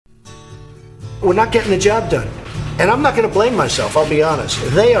we're not getting the job done. And I'm not going to blame myself, I'll be honest.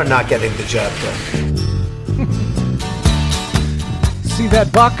 They are not getting the job done. See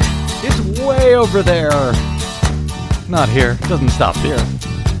that buck? It's way over there. Not here. Doesn't stop here.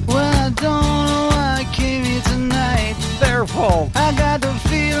 Well, I don't know why I came here tonight. Their fault. I got the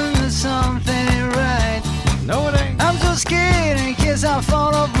feeling that something ain't right. No, it ain't. I'm so scared in case I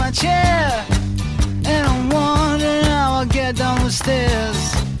fall off my chair. And I'm wondering how I'll get down the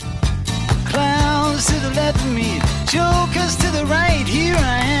stairs. Clowns to the left of me, jokers to the right. Here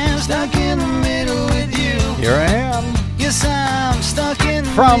I am, stuck in the middle with you. Here I am. Yes, I'm stuck in the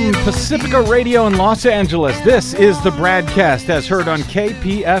From middle Pacifica Radio in Los Angeles, this is the BradCast, as heard on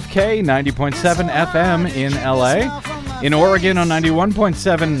KPFK 90.7 FM in LA. In Oregon on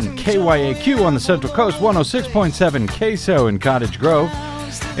 91.7 KYAQ on the Central Coast, 106.7 KSO in Cottage Grove.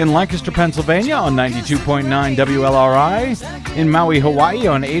 In Lancaster, Pennsylvania on 92.9 WLRI. In Maui, Hawaii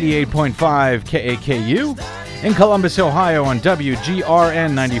on 88.5 KAKU. In Columbus, Ohio on WGRN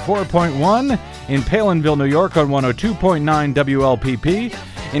 94.1. In Palinville, New York on 102.9 WLPP.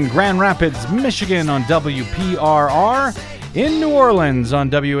 In Grand Rapids, Michigan on WPRR. In New Orleans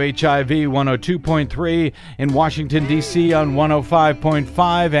on WHIV 102.3, in Washington, D.C. on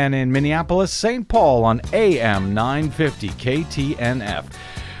 105.5, and in Minneapolis, St. Paul on AM 950 KTNF.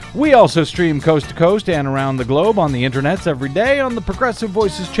 We also stream coast to coast and around the globe on the internets every day on the Progressive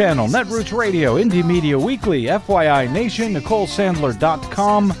Voices channel, Netroots Radio, Indie Media Weekly, FYI Nation,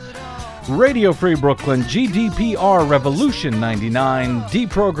 NicoleSandler.com, Radio Free Brooklyn, GDPR Revolution 99,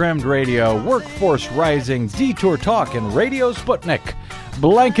 Deprogrammed Radio, Workforce Rising, Detour Talk, and Radio Sputnik.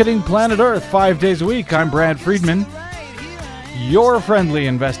 Blanketing planet Earth 5 days a week. I'm Brad Friedman, your friendly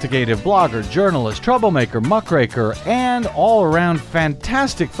investigative blogger, journalist, troublemaker, muckraker, and all-around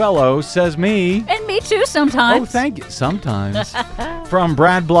fantastic fellow, says me. And me too sometimes. Oh, thank you. Sometimes. From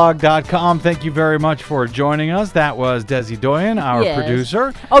bradblog.com, thank you very much for joining us. That was Desi Doyen, our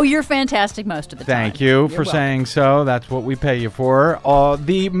producer. Oh, you're fantastic most of the time. Thank you for saying so. That's what we pay you for.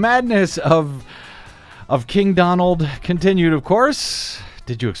 The madness of King Donald continued, of course.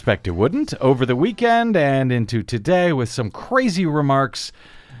 Did you expect it wouldn't? Over the weekend and into today with some crazy remarks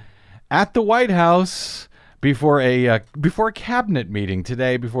at the White House before a cabinet meeting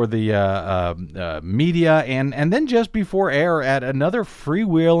today, before the media, and then just before air at another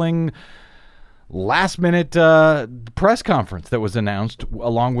freewheeling last-minute press conference that was announced,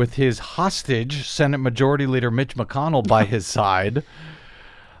 along with his hostage, Senate Majority Leader Mitch McConnell, by his side.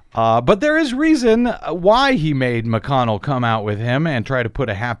 But there is reason why he made McConnell come out with him and try to put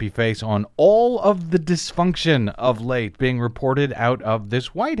a happy face on all of the dysfunction of late being reported out of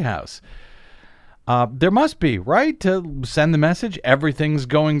this White House. There must be, right? To send the message, everything's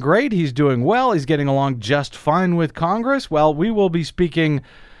going great, he's doing well, he's getting along just fine with Congress. Well, we will be speaking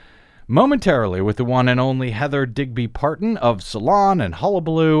momentarily with the one and only Heather Digby Parton of Salon and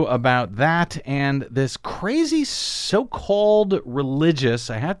Hullabaloo about that and this crazy so-called religious,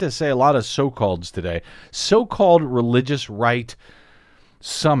 I have to say a lot of so-calls today, so-called religious right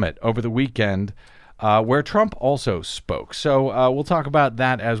summit over the weekend where Trump also spoke. So we'll talk about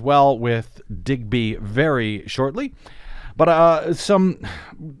that as well with Digby very shortly. But a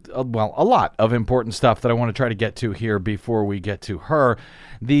lot of important stuff that I want to try to get to here before we get to her.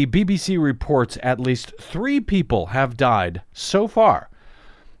 The BBC reports at least 3 people have died so far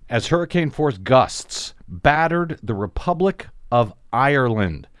as hurricane-force gusts battered the Republic of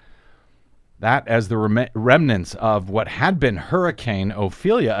Ireland. That as the remnants of what had been Hurricane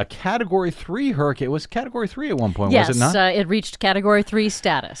Ophelia, a Category 3 hurricane. It was Category 3 at one point, was it not? Yes, it reached Category 3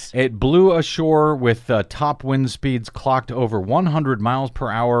 status. It blew ashore with top wind speeds clocked over 100 miles per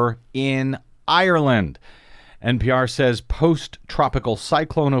hour in Ireland. NPR says post-tropical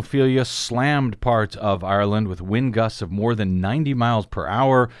cyclone Ophelia slammed parts of Ireland with wind gusts of more than 90 miles per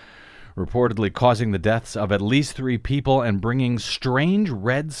hour, reportedly causing the deaths of at least 3 people and bringing strange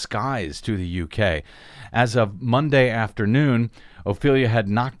red skies to the UK. As of Monday afternoon, Ophelia had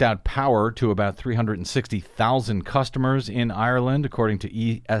knocked out power to about 360,000 customers in Ireland, according to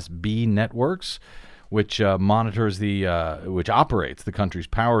ESB Networks, which operates the country's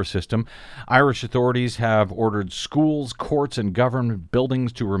power system. Irish authorities have ordered schools, courts, and government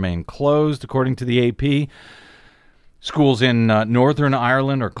buildings to remain closed, according to the AP. Schools in Northern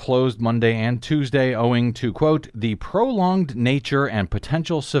Ireland are closed Monday and Tuesday owing to, quote, the prolonged nature and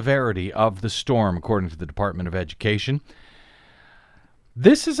potential severity of the storm, according to the Department of Education.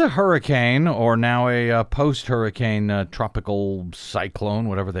 This is a hurricane, or now a post-hurricane tropical cyclone,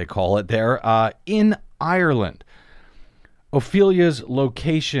 whatever they call it there, in Ireland. Ophelia's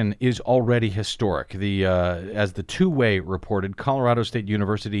location is already historic. As the Two-Way reported, Colorado State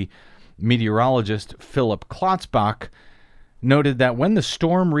University meteorologist Philip Klotzbach noted that when the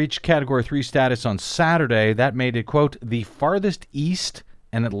storm reached Category 3 status on Saturday, that made it, quote, the farthest east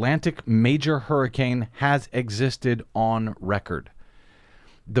an Atlantic major hurricane has existed on record.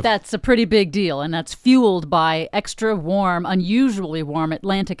 That's a pretty big deal, and that's fueled by extra warm, unusually warm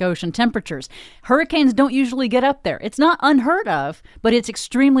Atlantic Ocean temperatures. Hurricanes don't usually get up there. It's not unheard of, but it's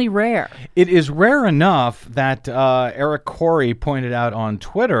extremely rare. It is rare enough that Eric Corey pointed out on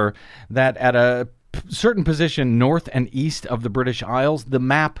Twitter that at a certain position north and east of the British Isles, the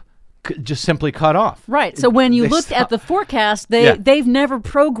map just simply cut off. Right. So when you looked at the forecast, they've never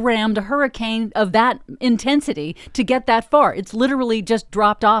programmed a hurricane of that intensity to get that far. It's literally just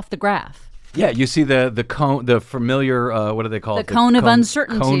dropped off the graph. Yeah, you see the cone, the familiar, what do they call it? The cone of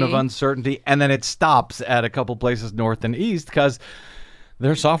uncertainty. Cone of uncertainty, and then it stops at a couple places north and east because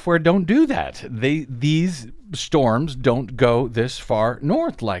their software don't do that. These storms don't go this far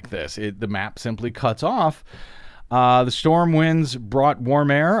north like this. The map simply cuts off. The storm winds brought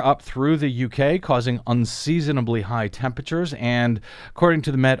warm air up through the UK, causing unseasonably high temperatures. And according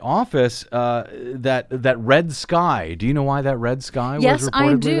to the Met Office, that red sky, do you know why that red sky was reportedly Yes,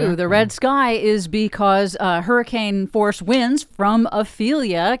 I do. there? The red sky is because hurricane force winds from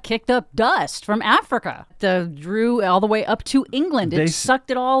Ophelia kicked up dust from Africa. Drew all the way up to England. It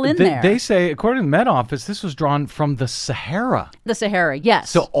sucked it all in there. They say, according to the Met Office, this was drawn from the Sahara. The Sahara, yes.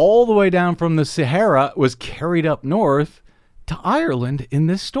 So all the way down from the Sahara was carried up north to Ireland in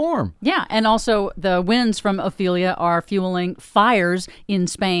this storm. Yeah, and also the winds from Ophelia are fueling fires in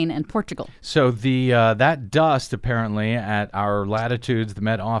Spain and Portugal. So that dust apparently at our latitudes, the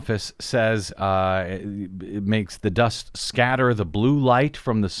Met Office says it makes the dust scatter the blue light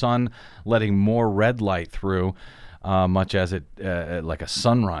from the sun, letting more red light through. Much as it, like a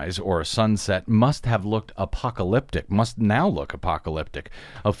sunrise or a sunset, must now look apocalyptic.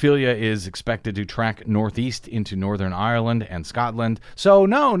 Ophelia is expected to track northeast into Northern Ireland and Scotland. So,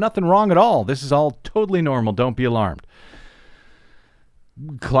 no, nothing wrong at all. This is all totally normal. Don't be alarmed.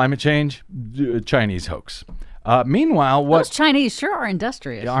 Climate change, Chinese hoax. Meanwhile, those Chinese sure are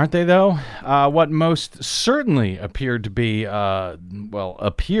industrious, aren't they? Though what most certainly appear to be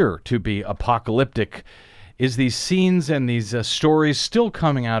apocalyptic is these scenes and these stories still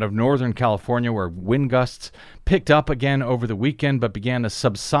coming out of Northern California, where wind gusts picked up again over the weekend but began to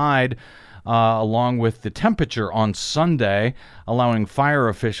subside along with the temperature on Sunday, allowing fire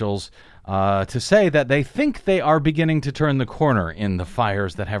officials to say that they think they are beginning to turn the corner in the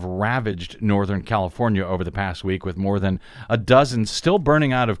fires that have ravaged Northern California over the past week, with more than a dozen still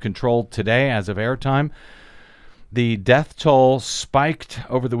burning out of control today as of airtime. The death toll spiked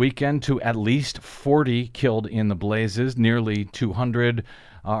over the weekend to at least 40 killed in the blazes. Nearly 200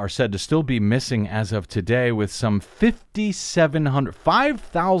 are said to still be missing as of today, with some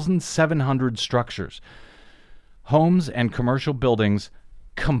 5,700 structures, homes and commercial buildings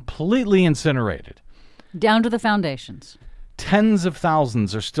completely incinerated. Down to the foundations. Tens of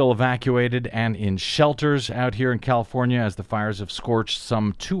thousands are still evacuated and in shelters out here in California as the fires have scorched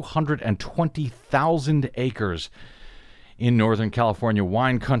some 220,000 acres in Northern California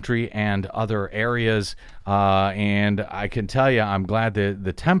wine country and other areas. And I can tell you, I'm glad that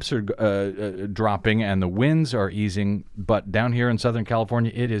the temps are dropping and the winds are easing. But down here in Southern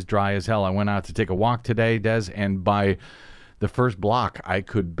California, it is dry as hell. I went out to take a walk today, Des, and by the first block, I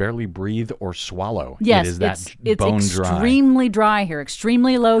could barely breathe or swallow. Yes, it is that it's bone dry. Extremely dry here.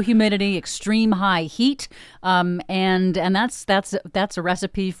 Extremely low humidity, extreme high heat, and that's a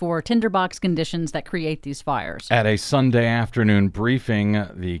recipe for tinderbox conditions that create these fires. At a Sunday afternoon briefing,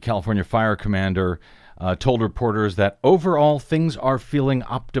 the California Fire Commander told reporters that overall things are feeling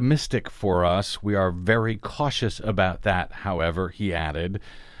optimistic for us. We are very cautious about that, however, he added.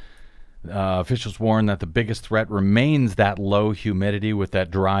 Officials warn that the biggest threat remains that low humidity, with that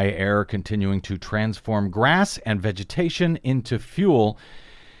dry air continuing to transform grass and vegetation into fuel.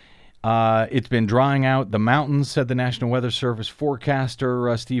 It's been drying out the mountains, said the National Weather Service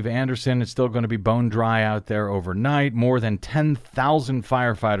forecaster Steve Anderson. It's still going to be bone dry out there overnight. More than 10,000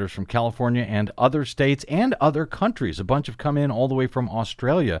 firefighters from California and other states and other countries, a bunch have come in all the way from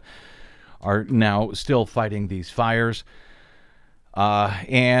Australia, are now still fighting these fires.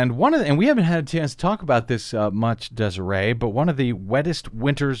 And we haven't had a chance to talk about this much, Desiree, but one of the wettest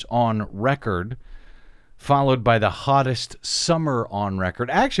winters on record, followed by the hottest summer on record.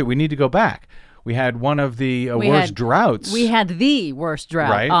 Actually, we need to go back. We had one of the worst droughts. We had the worst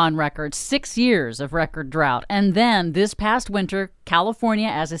drought on record, 6 years of record drought. And then this past winter, California,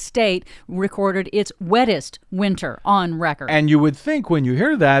 as a state, recorded its wettest winter on record. And you would think when you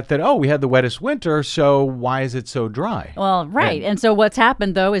hear that, we had the wettest winter, so why is it so dry? Well, right. And so what's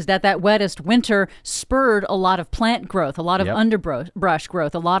happened, though, is that wettest winter spurred a lot of plant growth, a lot of underbrush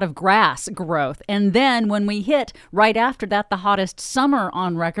growth, a lot of grass growth. And then when we hit right after that the hottest summer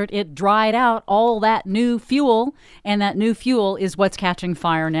on record, it dried out all that new fuel, and that new fuel is what's catching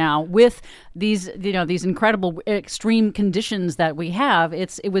fire now with these incredible extreme conditions that we have.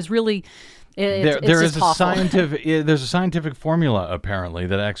 There's a scientific formula apparently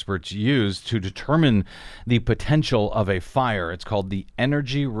that experts use to determine the potential of a fire. It's called the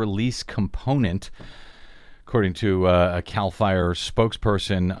energy release component, according to a CAL FIRE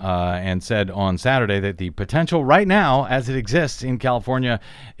spokesperson, and said on Saturday that the potential right now, as it exists in California,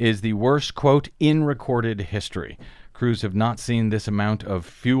 is the worst, quote, in recorded history. Crews have not seen this amount of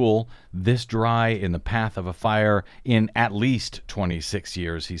fuel this dry in the path of a fire in at least 26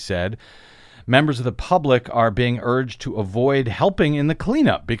 years, he said. Members of the public are being urged to avoid helping in the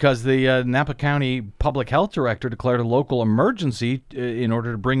cleanup because the Napa County Public Health Director declared a local emergency in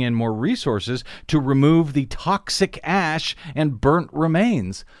order to bring in more resources to remove the toxic ash and burnt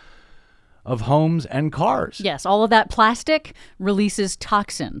remains of homes and cars. Yes, all of that plastic releases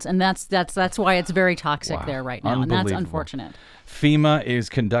toxins, and that's why it's very toxic there right now, and that's unfortunate. FEMA is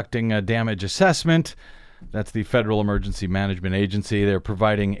conducting a damage assessment. That's the Federal Emergency Management Agency. They're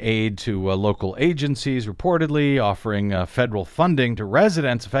providing aid to local agencies, reportedly offering federal funding to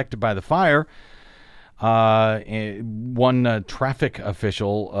residents affected by the fire. One traffic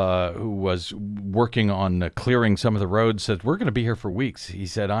official who was working on clearing some of the roads said, "We're going to be here for weeks." He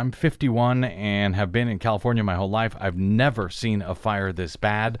said, "I'm 51 and have been in California my whole life. I've never seen a fire this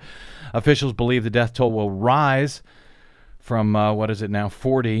bad." Officials believe the death toll will rise from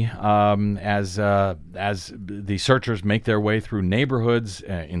 40 as the searchers make their way through neighborhoods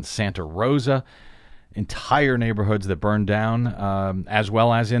in Santa Rosa, entire neighborhoods that burned down, as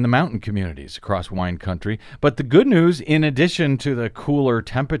well as in the mountain communities across wine country. But the good news, in addition to the cooler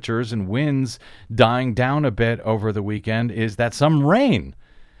temperatures and winds dying down a bit over the weekend, is that some rain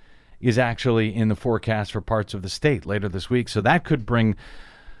is actually in the forecast for parts of the state later this week. So that could bring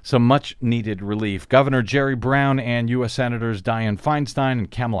some much-needed relief. Governor Jerry Brown and U.S. Senators Dianne Feinstein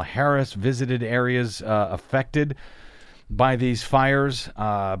and Kamala Harris visited areas affected by these fires.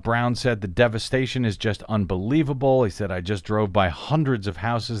 Brown said the devastation is just unbelievable. He said, "I just drove by hundreds of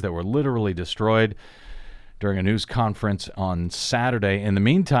houses that were literally destroyed," during a news conference on Saturday. In the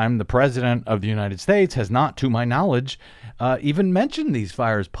meantime, the President of the United States has not, to my knowledge, even mentioned these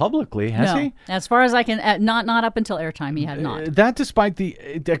fires publicly, has he? As far as I can, not up until airtime, he had not. That despite the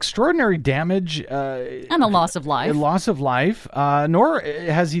extraordinary damage and the loss of life. Nor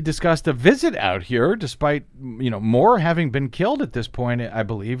has he discussed a visit out here, despite more having been killed at this point, I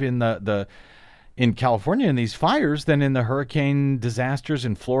believe, in in California in these fires than in the hurricane disasters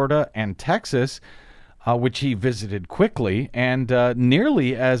in Florida and Texas, which he visited quickly, and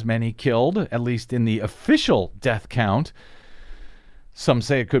nearly as many killed, at least in the official death count. Some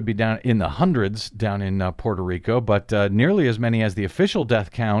say it could be down in the hundreds down in Puerto Rico, but nearly as many as the official death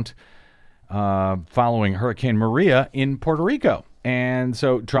count following Hurricane Maria in Puerto Rico. And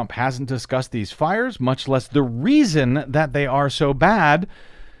so Trump hasn't discussed these fires, much less the reason that they are so bad,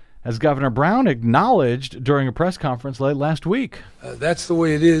 as Governor Brown acknowledged during a press conference late last week. That's the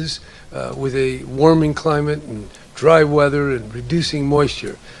way it is with a warming climate and dry weather and reducing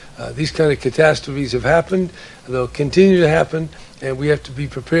moisture. These kind of catastrophes have happened. They'll continue to happen, and we have to be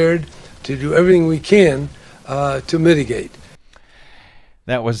prepared to do everything we can to mitigate.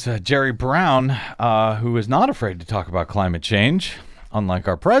 That was Jerry Brown, who is not afraid to talk about climate change, unlike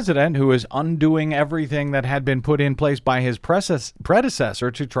our president, who is undoing everything that had been put in place by his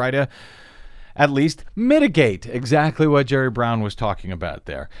predecessor to try to at least mitigate exactly what Jerry Brown was talking about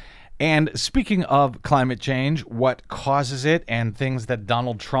there. And speaking of climate change, what causes it and things that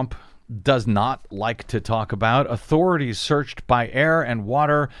Donald Trump does not like to talk about, authorities searched by air and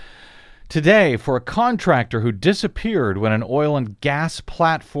water today for a contractor who disappeared when an oil and gas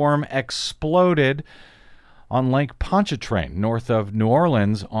platform exploded on Lake Pontchartrain, north of New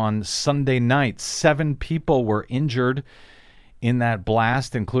Orleans, on Sunday night. 7 people were injured in that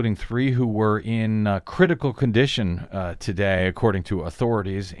blast, including 3 who were in critical condition today, according to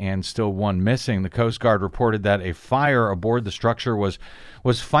authorities, and still 1 missing. The Coast Guard reported that a fire aboard the structure was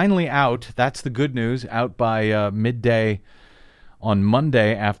finally out. That's the good news, out by midday on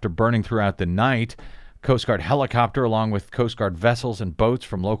Monday after burning throughout the night. Coast Guard helicopter, along with Coast Guard vessels and boats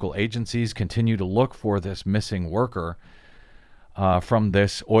from local agencies, continue to look for this missing worker. from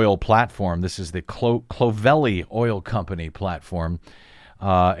this oil platform. This is the Clovelly Oil Company platform.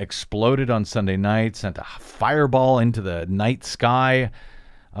 Exploded on Sunday night, sent a fireball into the night sky.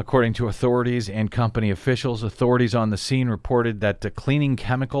 According to authorities and company officials, authorities on the scene reported that cleaning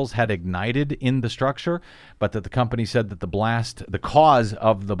chemicals had ignited in the structure, but that the company said that the cause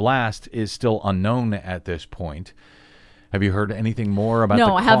of the blast is still unknown at this point. Have you heard anything more about the cause?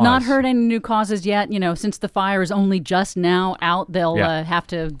 No, I have not heard any new causes yet. You know, since the fire is only just now out, they'll have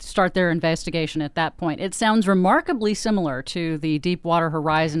to start their investigation at that point. It sounds remarkably similar to the Deepwater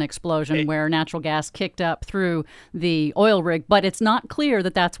Horizon explosion where natural gas kicked up through the oil rig, but it's not clear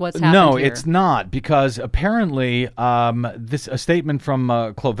that that's what's happened No, here. it's not, because apparently a statement from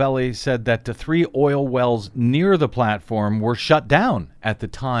Clovelly said that the 3 oil wells near the platform were shut down at the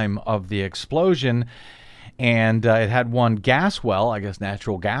time of the explosion. And it had one gas well, I guess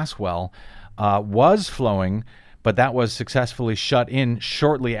natural gas well, was flowing, but that was successfully shut in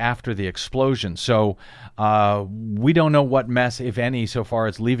shortly after the explosion. So we don't know what mess, if any, so far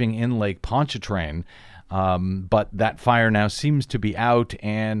as leaving in Lake Pontchartrain. But that fire now seems to be out,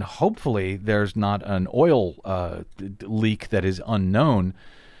 and hopefully there's not an oil leak that is unknown.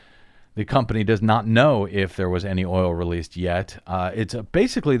 The company does not know if there was any oil released yet. It's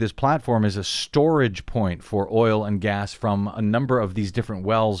basically, this platform is a storage point for oil and gas from a number of these different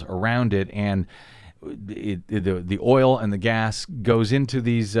wells around it, and the oil and the gas goes into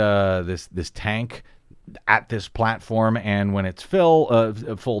these this tank at this platform, and when it's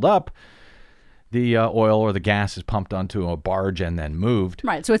filled up, the oil or the gas is pumped onto a barge and then moved.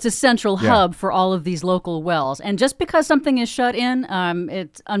 Right, so it's a central hub for all of these local wells. And just because something is shut in,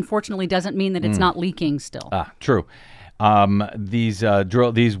 it unfortunately doesn't mean that it's not leaking still. True.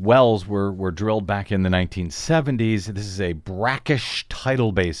 These wells were drilled back in the 1970s. This is a brackish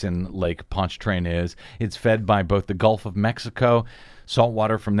tidal basin, Lake Pontchartrain is. It's fed by both the Gulf of Mexico, salt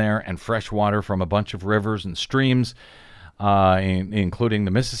water from there, and fresh water from a bunch of rivers and streams. Including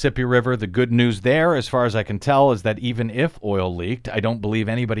the Mississippi River. The good news there, as far as I can tell, is that even if oil leaked, I don't believe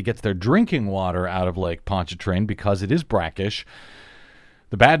anybody gets their drinking water out of Lake Pontchartrain because it is brackish.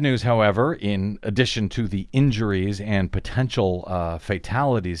 The bad news, however, in addition to the injuries and potential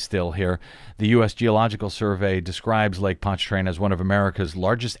fatalities still here, the U.S. Geological Survey describes Lake Pontchartrain as one of America's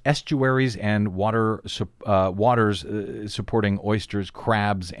largest estuaries and waters supporting oysters,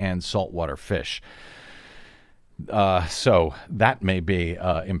 crabs, and saltwater fish. So that may be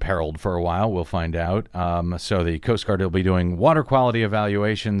imperiled for a while. We'll find out. So the Coast Guard will be doing water quality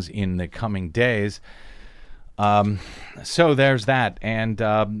evaluations in the coming days. So there's that. And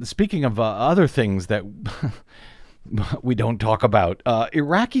speaking of other things that we don't talk about,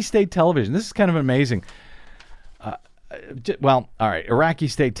 Iraqi state television. This is kind of amazing. All right. Iraqi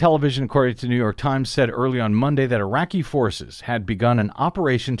state television, according to the New York Times, said early on Monday that Iraqi forces had begun an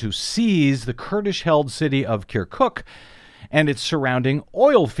operation to seize the Kurdish-held city of Kirkuk and its surrounding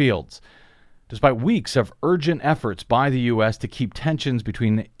oil fields, despite weeks of urgent efforts by the U.S. to keep tensions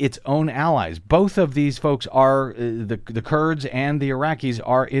between its own allies. Both of these folks are, the Kurds and the Iraqis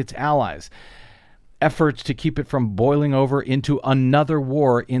are its allies. Efforts to keep it from boiling over into another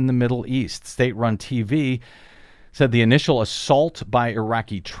war in the Middle East. State-run TV said the initial assault by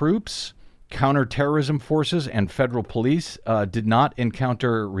Iraqi troops, counterterrorism forces, and federal police did not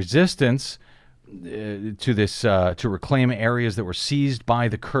encounter resistance to this to reclaim areas that were seized by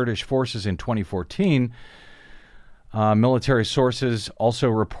the Kurdish forces in 2014. Military sources also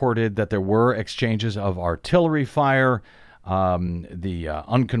reported that there were exchanges of artillery fire. The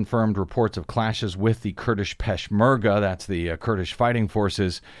unconfirmed reports of clashes with the Kurdish Peshmerga, that's the Kurdish fighting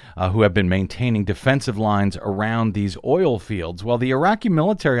forces, who have been maintaining defensive lines around these oil fields. Well, the Iraqi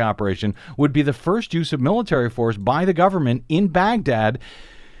military operation would be the first use of military force by the government in Baghdad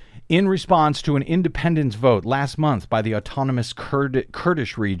in response to an independence vote last month by the autonomous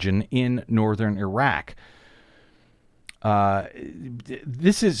Kurdish region in northern Iraq.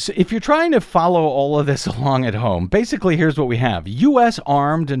 This is, if you're trying to follow all of this along at home, basically here's what we have. U.S.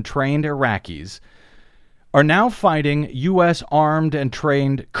 armed and trained Iraqis are now fighting U.S. armed and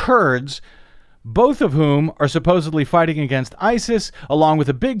trained Kurds, both of whom are supposedly fighting against ISIS, along with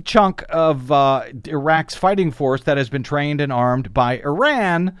a big chunk of Iraq's fighting force that has been trained and armed by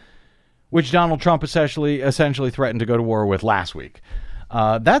Iran, which Donald Trump essentially threatened to go to war with last week.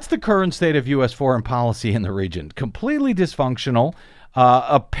 That's the current state of U.S. foreign policy in the region. Completely dysfunctional,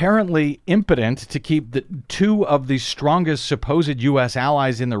 apparently impotent to keep the two of the strongest supposed U.S.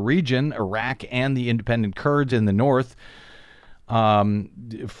 allies in the region, Iraq and the independent Kurds in the north,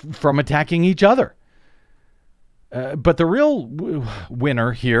 from attacking each other. But the real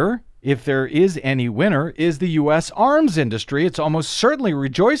winner here if there is any winner, is the U.S. arms industry. It's almost certainly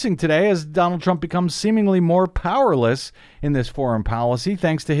rejoicing today as Donald Trump becomes seemingly more powerless in this foreign policy,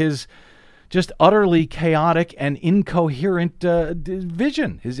 thanks to his just utterly chaotic and incoherent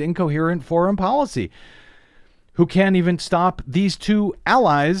vision, his incoherent foreign policy. Who can't even stop these two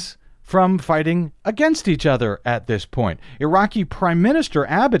allies from fighting against each other at this point. Iraqi Prime Minister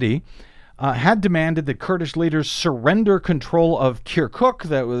Abadi had demanded that Kurdish leaders surrender control of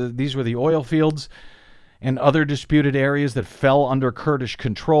Kirkuk. These were the oil fields and other disputed areas that fell under Kurdish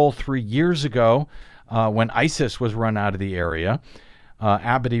control 3 years ago when ISIS was run out of the area.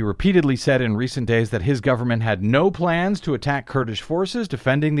 Abadi repeatedly said in recent days that his government had no plans to attack Kurdish forces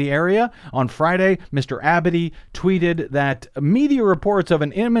defending the area. On Friday, Mr. Abadi tweeted that media reports of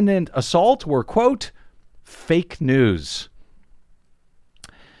an imminent assault were, quote, fake news.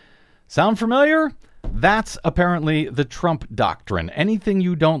 Sound familiar? That's apparently the Trump doctrine. Anything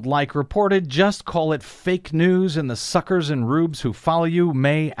you don't like reported, just call it fake news, and the suckers and rubes who follow you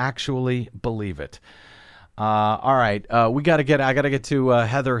may actually believe it. All right, I got to get to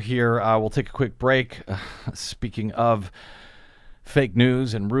Heather here. We'll take a quick break. Speaking of fake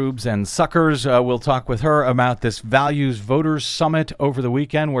news and rubes and suckers, we'll talk with her about this Values Voters Summit over the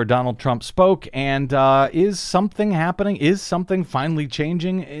weekend where Donald Trump spoke. And is something happening? Is something finally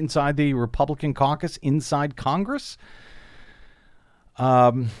changing inside the Republican caucus, inside Congress?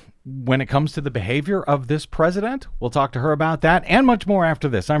 When it comes to the behavior of this president, we'll talk to her about that and much more after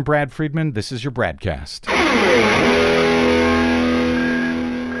this. I'm Brad Friedman. This is your BradCast.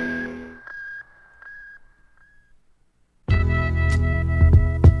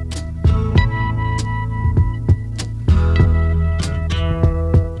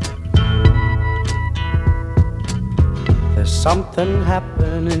 There's something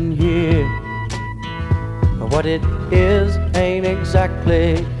happening here. What it is ain't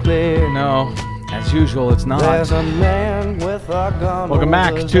exactly clear. No, as usual, it's not. There's a man with a gun. Welcome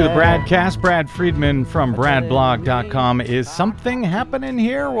back to the BradCast. Brad Friedman from BradBlog.com. Is something happening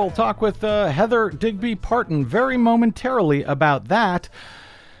here? We'll talk with Heather Digby Parton very momentarily about that.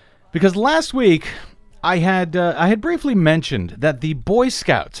 Because last week, I had briefly mentioned that the Boy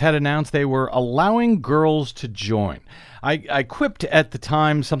Scouts had announced they were allowing girls to join. I quipped at the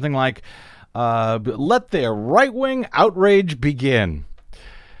time something like, let their right-wing outrage begin.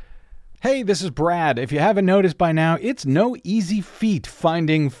 Hey, this is Brad. If you haven't noticed by now, it's no easy feat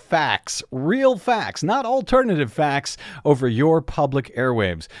finding facts, real facts, not alternative facts, over your public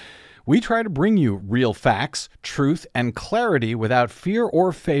airwaves. We try to bring you real facts, truth, and clarity without fear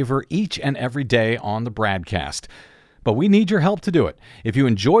or favor each and every day on the BradCast. But we need your help to do it. If you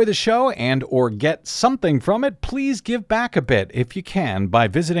enjoy the show and or get something from it, please give back a bit if you can by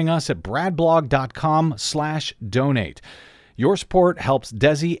visiting us at bradblog.com/donate. Your support helps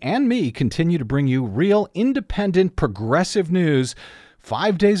Desi and me continue to bring you real, independent, progressive news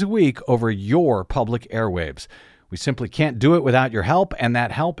 5 days a week over your public airwaves. We simply can't do it without your help, and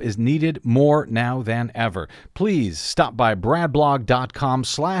that help is needed more now than ever. Please stop by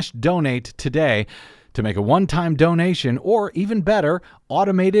bradblog.com/donate today to make a one-time donation or, even better,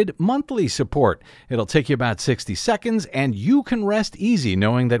 automated monthly support. It'll take you about 60 seconds, and you can rest easy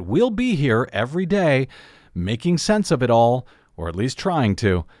knowing that we'll be here every day making sense of it all, or at least trying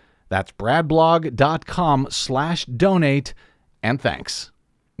to. That's bradblog.com/donate, and thanks.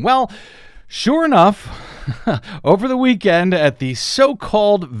 Well, sure enough, over the weekend at the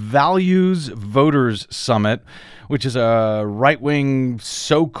so-called Values Voters Summit, which is a right-wing,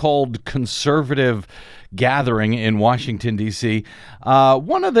 so-called conservative gathering in Washington, D.C.,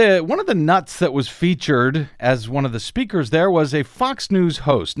 one of the nuts that was featured as one of the speakers there was a Fox News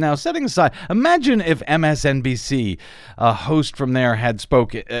host. Now, setting aside, imagine if MSNBC, a host from there, had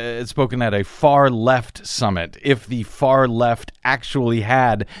spoken at a far-left summit, if the far left actually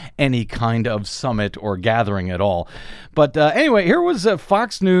had any kind of summit or gathering at all. But anyway, here was a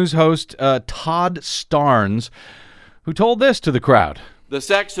Fox News host, Todd Starnes, who told this to the crowd. The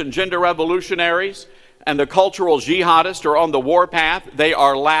sex and gender revolutionaries and the cultural jihadists are on the warpath. They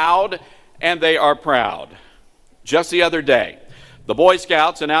are loud and they are proud. Just the other day, the Boy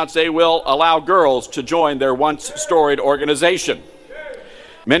Scouts announced they will allow girls to join their once storied organization.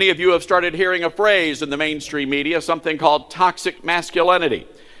 Many of you have started hearing a phrase in the mainstream media, something called toxic masculinity.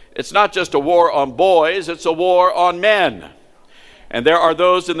 It's not just a war on boys, it's a war on men. And there are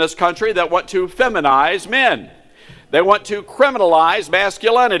those in this country that want to feminize men. They want to criminalize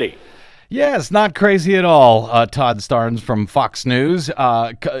masculinity. Yes, not crazy at all, Todd Starnes from Fox News.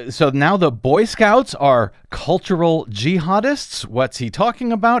 So now the Boy Scouts are cultural jihadists? What's he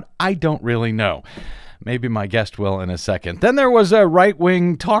talking about? I don't really know. Maybe my guest will in a second. Then there was a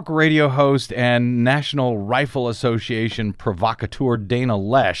right-wing talk radio host and National Rifle Association provocateur Dana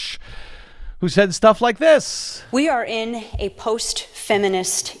Loesch, who said stuff like this. We are in a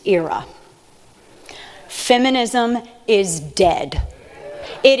post-feminist era. Feminism is dead.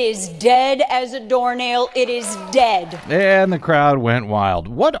 It is dead as a doornail. It is dead. And the crowd went wild.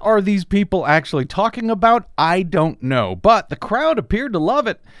 What are these people actually talking about? I don't know. But the crowd appeared to love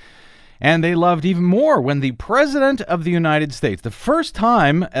it. And they loved even more when the President of the United States, the first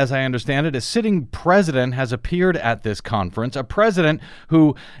time, as I understand it, a sitting president has appeared at this conference, a president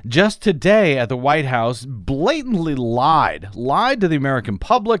who just today at the White House blatantly lied to the American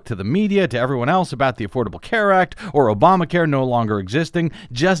public, to the media, to everyone else about the Affordable Care Act or Obamacare no longer existing,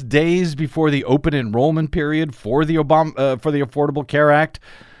 just days before the open enrollment period for the Affordable Care Act,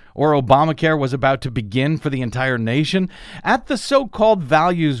 or Obamacare was about to begin for the entire nation. At the so-called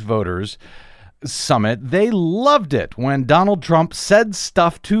Values Voters Summit, they loved it when Donald Trump said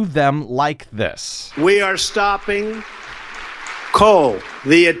stuff to them like this. We are stopping cold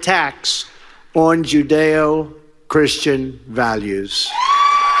the attacks on Judeo-Christian values.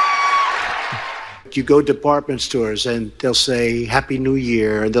 You go to department stores and they'll say Happy New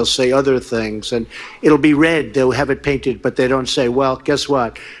Year and they'll say other things and it'll be red. They'll have it painted, but they don't say, well, guess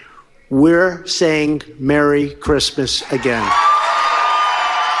what? We're saying Merry Christmas again.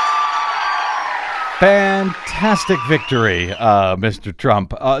 Fantastic victory, Mr.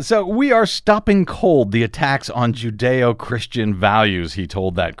 Trump. So we are stopping cold the attacks on Judeo-Christian values, he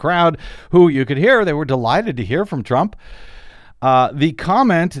told that crowd, who you could hear, they were delighted to hear from Trump. The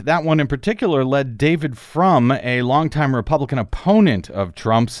comment, that one in particular, led David Frum, a longtime Republican opponent of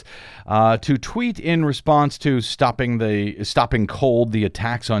Trump's, to tweet in response to stopping cold the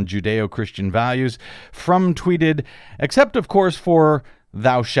attacks on Judeo-Christian values. Frum tweeted, except of course for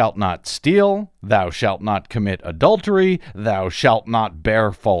thou shalt not steal, thou shalt not commit adultery, thou shalt not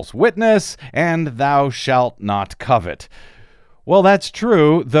bear false witness, and thou shalt not covet. Well, that's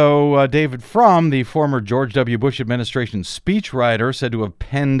true, though David Frum, the former George W. Bush administration speechwriter, said to have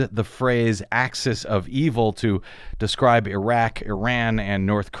penned the phrase axis of evil to describe Iraq, Iran, and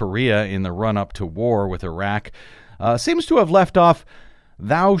North Korea in the run-up to war with Iraq, seems to have left off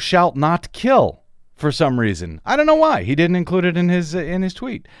thou shalt not kill for some reason. I don't know why. He didn't include it in his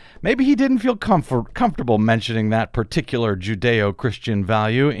tweet. Maybe he didn't feel comfortable mentioning that particular Judeo-Christian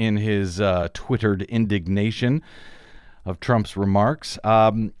value in his Twittered indignation of Trump's remarks.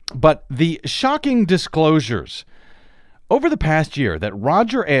 But the shocking disclosures over the past year that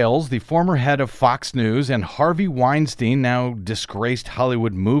Roger Ailes, the former head of Fox News, and Harvey Weinstein, now disgraced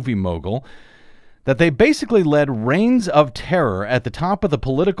Hollywood movie mogul, that they basically led reigns of terror at the top of the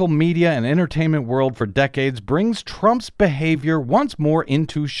political media and entertainment world for decades, brings Trump's behavior once more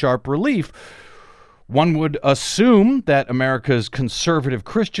into sharp relief. One would assume that America's conservative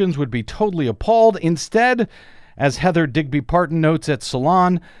Christians would be totally appalled. Instead, as Heather Digby Parton notes at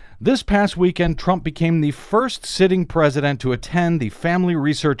Salon, this past weekend, Trump became the first sitting president to attend the Family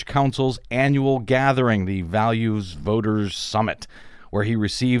Research Council's annual gathering, the Values Voters Summit, where he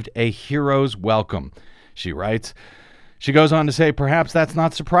received a hero's welcome. She writes, she goes on to say, perhaps that's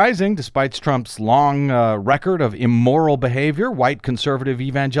not surprising. Despite Trump's long record of immoral behavior, white conservative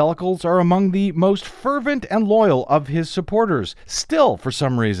evangelicals are among the most fervent and loyal of his supporters. Still, for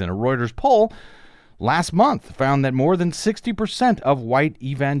some reason, a Reuters poll last month found that more than 60% of white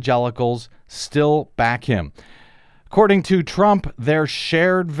evangelicals still back him. According to Trump, their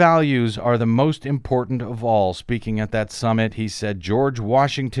shared values are the most important of all. Speaking at that summit, he said George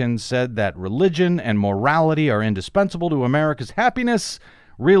Washington said that religion and morality are indispensable to America's happiness,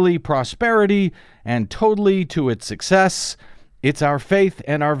 really prosperity, and totally to its success. It's our faith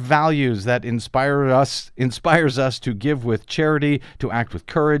and our values that inspires us to give with charity, to act with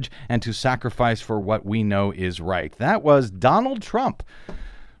courage, and to sacrifice for what we know is right. That was Donald Trump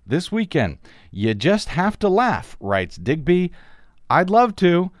this weekend. You just have to laugh, writes Digby. I'd love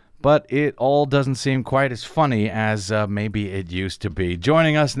to, but it all doesn't seem quite as funny as maybe it used to be.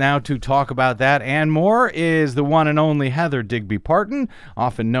 Joining us now to talk about that and more is the one and only Heather Digby Parton,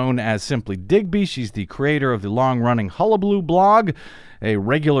 often known as simply Digby. She's the creator of the long-running Hullabaloo blog, a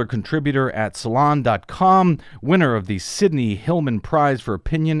regular contributor at Salon.com, winner of the Sidney Hillman Prize for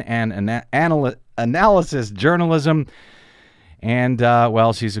Opinion and Analysis Journalism. And,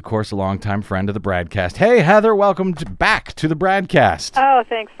 well, she's, of course, a longtime friend of the BradCast. Hey, Heather, welcome back to the BradCast. Oh,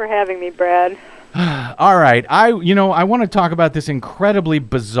 thanks for having me, Brad. All right. I want to talk about this incredibly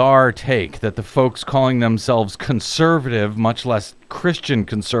bizarre take that the folks calling themselves conservative, much less Christian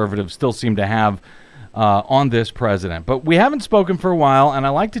conservative, still seem to have on this president. But we haven't spoken for a while, and I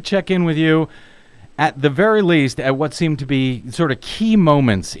like to check in with you at the very least, at what seemed to be sort of key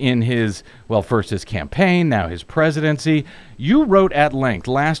moments in his, well, first his campaign, now his presidency. You wrote at length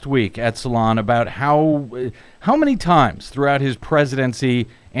last week at Salon about how many times throughout his presidency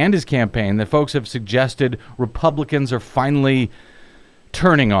and his campaign that folks have suggested Republicans are finally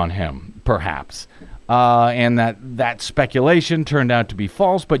turning on him, perhaps. And that speculation turned out to be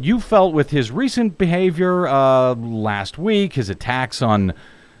false. But you felt with his recent behavior last week, his attacks on,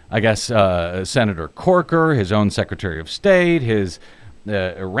 I guess, Senator Corker, his own Secretary of State, his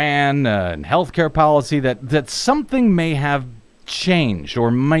Iran and healthcare policy, that something may have changed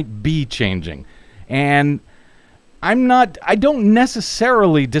or might be changing. And I don't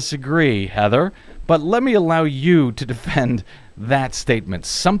necessarily disagree, Heather, but let me allow you to defend that statement.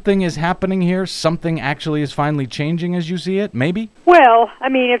 Something is happening here. Something actually is finally changing as you see it, maybe? Well, I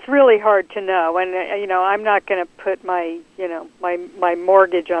mean, it's really hard to know. And, I'm not going to put my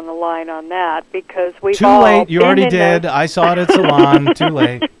mortgage on the line on that because we've Too all late. You been already in did. those. I saw it at Salon. Too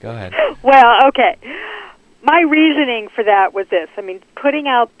late. Go ahead. Well, okay. My reasoning for that was this. I mean, putting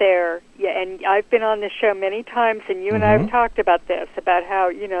out there, and I've been on this show many times, and you and I have talked about this, about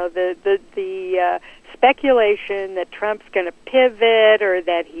how, the speculation that Trump's going to pivot or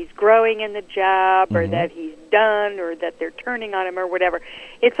that he's growing in the job or that he's done or that they're turning on him or whatever.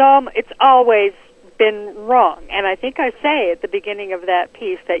 It's always been wrong. And I think I say at the beginning of that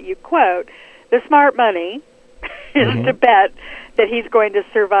piece that you quote, the smart money is to bet that he's going to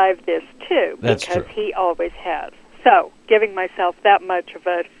survive this too. That's because true. he always has. So, giving myself that much of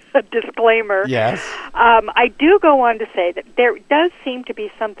a disclaimer. Yes. I do go on to say that there does seem to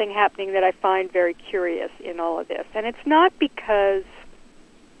be something happening that I find very curious in all of this. And it's not because,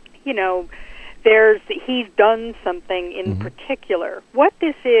 he's done something in particular. What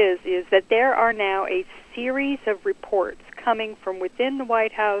this is that there are now a series of reports coming from within the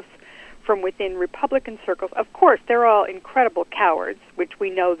White House, from within Republican circles. Of course, they're all incredible cowards, which we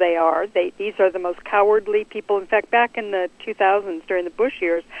know they are. These are the most cowardly people. In fact, back in the 2000s, during the Bush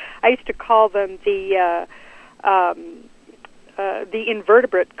years, I used to call them the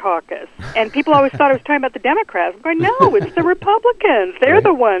invertebrate caucus. And people always thought I was talking about the Democrats. I'm going, no, it's the Republicans. They're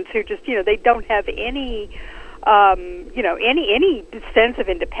the ones who just, they don't have any any sense of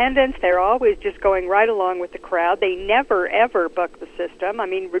independence. They're always just going right along with the crowd. They never, ever buck the system. I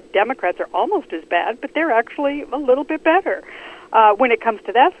mean, Democrats are almost as bad, but they're actually a little bit better when it comes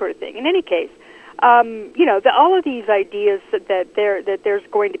to that sort of thing. In any case, all of these ideas that there's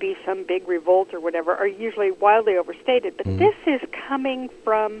going to be some big revolt or whatever are usually wildly overstated. But this is coming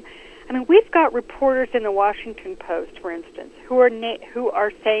from, I mean, we've got reporters in the Washington Post, for instance, who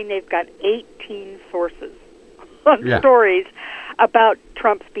are saying they've got 18 sources on stories about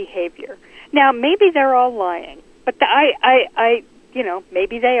Trump's behavior. Now, maybe they're all lying, but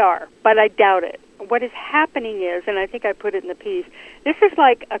maybe they are, but I doubt it. What is happening is, and I think I put it in the piece, this is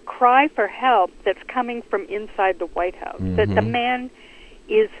like a cry for help that's coming from inside the White House, that the man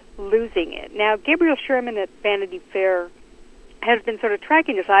is losing it. Now, Gabriel Sherman at Vanity Fair has been sort of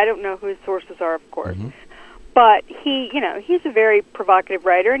tracking this. I don't know who his sources are, of course. But he's a very provocative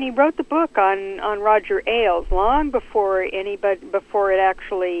writer, and he wrote the book on Roger Ailes long before it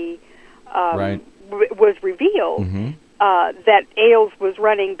actually was revealed that Ailes was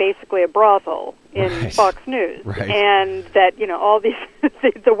running basically a brothel in Fox News, and that all these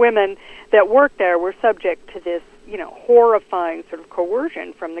the women that worked there were subject to this horrifying sort of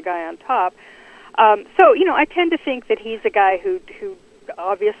coercion from the guy on top. So I tend to think that he's a guy who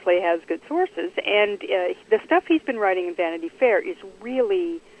obviously has good sources, and the stuff he's been writing in Vanity Fair is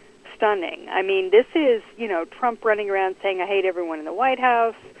really stunning. I mean, this is, Trump running around saying, I hate everyone in the White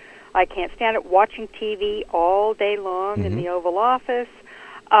House, I can't stand it, watching TV all day long in the Oval Office,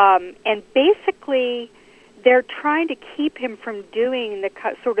 and basically they're trying to keep him from doing the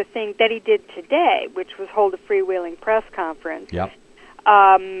sort of thing that he did today, which was hold a freewheeling press conference.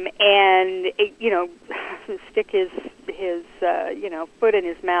 And stick his foot in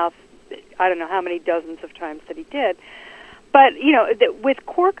his mouth. I don't know how many dozens of times that he did, but with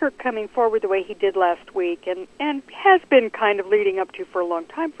Corker coming forward the way he did last week, and has been kind of leading up to for a long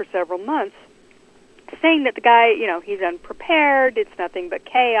time, for several months, saying that the guy, he's unprepared. It's nothing but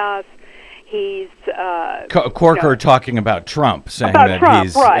chaos. He's Corker talking about Trump, saying about that Trump,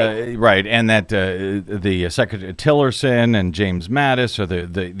 he's right, and that the Secretary Tillerson and James Mattis are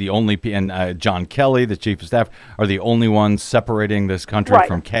the only, and John Kelly, the chief of staff, are the only ones separating this country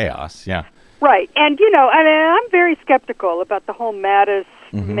from chaos. Yeah, right. And and I'm very skeptical about the whole Mattis,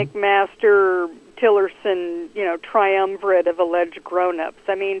 McMaster, Tillerson, triumvirate of alleged grown-ups.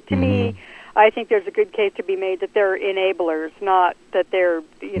 I mean, to me, I think there's a good case to be made that they're enablers, not that they're,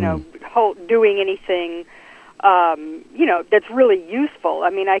 doing anything, that's really useful. I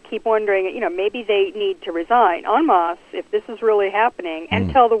mean, I keep wondering, maybe they need to resign en masse if this is really happening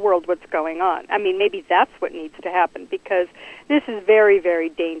and tell the world what's going on. I mean, maybe that's what needs to happen, because this is very, very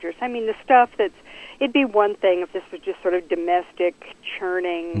dangerous. I mean, the stuff it'd be one thing if this was just sort of domestic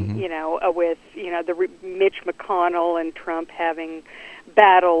churning, with, Mitch McConnell and Trump having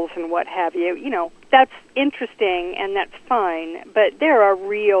battles and what have you. That's interesting and that's fine, but there are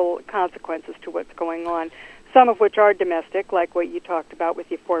real consequences to what's going on, some of which are domestic, like what you talked about with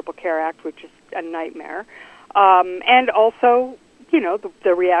the Affordable Care Act, which is a nightmare, and also,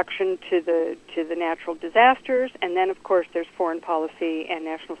 the reaction to the natural disasters, and then, of course, there's foreign policy and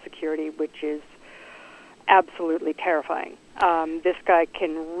national security, which is absolutely terrifying. This guy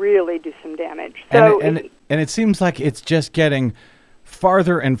can really do some damage. So, and it seems like it's just getting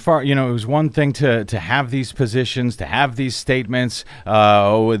farther and far. It was one thing to have these positions, to have these statements. The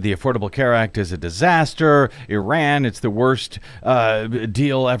Affordable Care Act is a disaster. Iran, it's the worst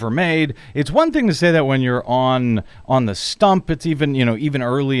deal ever made. It's one thing to say that when you're on the stump. It's even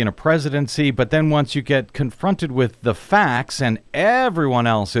early in a presidency. But then once you get confronted with the facts and everyone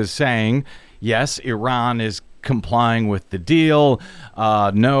else is saying, yes, Iran is complying with the deal.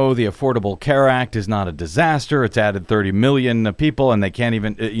 No, the Affordable Care Act is not a disaster. It's added 30 million people, and they can't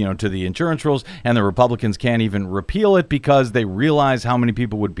even, to the insurance rules, and the Republicans can't even repeal it because they realize how many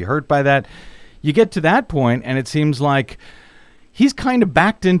people would be hurt by that. You get to that point, and it seems like he's kind of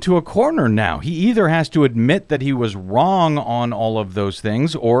backed into a corner now. He either has to admit that he was wrong on all of those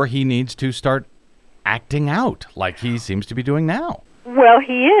things, or he needs to start acting out like he seems to be doing now. Well,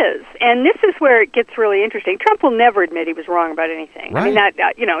 he is, and this is where it gets really interesting. Trump will never admit he was wrong about anything. Right.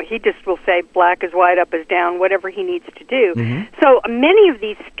 I mean, he just will say black is white, up is down, whatever he needs to do. Mm-hmm. So many of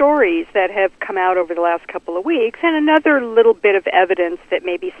these stories that have come out over the last couple of weeks, and another little bit of evidence that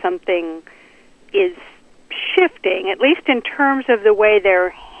maybe something is shifting, at least in terms of the way they're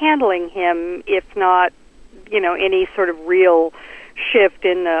handling him, if not, any sort of real shift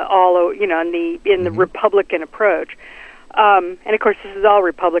in the Republican approach. And of course, this is all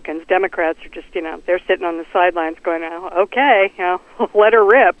Republicans. Democrats are just, they're sitting on the sidelines going, "Oh, okay, let her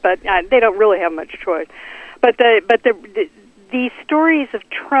rip," but they don't really have much choice. But the stories of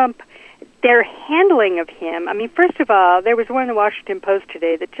Trump, their handling of him. I mean, first of all, there was one in the Washington Post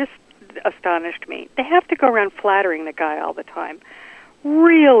today that just astonished me. They have to go around flattering the guy all the time.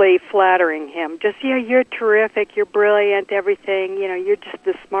 Really flattering him. Just, you're terrific, you're brilliant, everything, you're just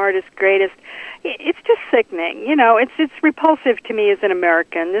the smartest, greatest. It's just sickening, it's repulsive to me as an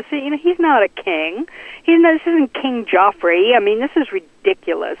American. This, he's not a king. This isn't King Joffrey. I mean, this is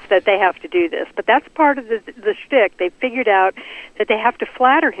ridiculous that they have to do this, but that's part of the shtick. They figured out that they have to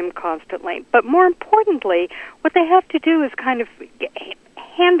flatter him constantly. But more importantly, what they have to do is kind of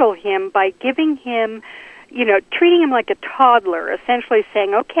handle him by giving him, treating him like a toddler, essentially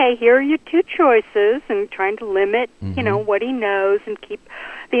saying, okay, here are your two choices, and trying to limit, what he knows and keep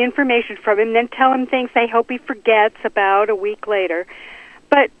the information from him, then tell him things they hope he forgets about a week later.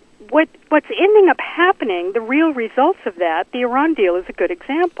 But what's ending up happening, the real results of that, the Iran deal is a good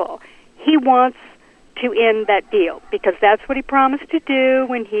example. He wants to end that deal because that's what he promised to do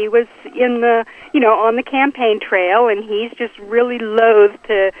when he was in the, on the campaign trail, and he's just really loath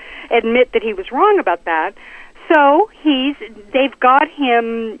to admit that he was wrong about that. So they've got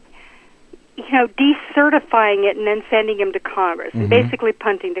him, decertifying it and then sending him to Congress, and basically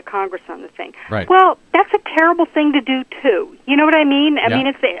punting to Congress on the thing. Right. Well, that's a terrible thing to do too. You know what I mean? I mean,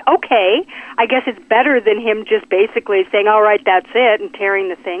 it's okay. I guess it's better than him just basically saying, "All right, that's it," and tearing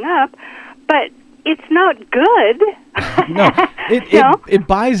the thing up. But it's not good. No, it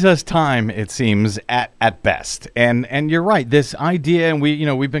buys us time, it seems, at best. And you're right. This idea, and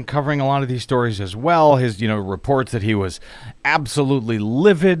we've been covering a lot of these stories as well. His reports that he was absolutely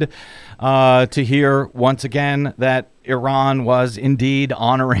livid to hear once again that Iran was indeed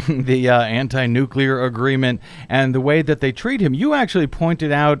honoring the anti-nuclear agreement and the way that they treat him. You actually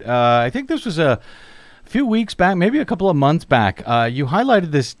pointed out, I think this was a few weeks back, maybe a couple of months back, you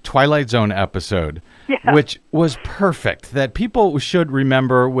highlighted this Twilight Zone episode, which was perfect, that people should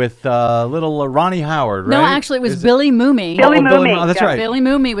remember, with little Ronnie Howard, right? No, actually, it was Billy Mooney. Billy Mooney. That's right. Billy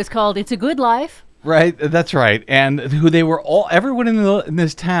Mooney was called "It's a Good Life." Right, that's right. And who they were everyone in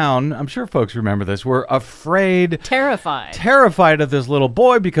this town, I'm sure folks remember this, were afraid. Terrified of this little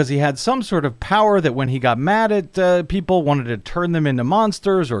boy because he had some sort of power that when he got mad at people, wanted to turn them into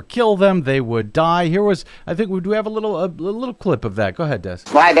monsters or kill them, they would die. Here was, I think, we do have a little clip of that. Go ahead, Des.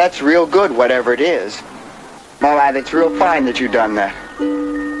 Why, that's real good, whatever it is. Why, that's real fine that you done that.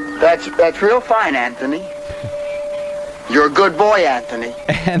 That's real fine, Anthony. You're a good boy, Anthony.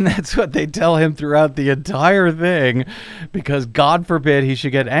 And that's what they tell him throughout the entire thing, because God forbid he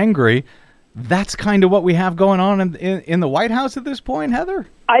should get angry. That's kind of what we have going on in the White House at this point, Heather?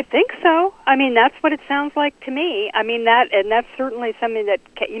 I think so. I mean, that's what it sounds like to me. I mean, that's certainly something that,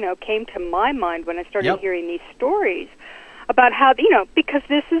 came to my mind when I started hearing these stories about how, because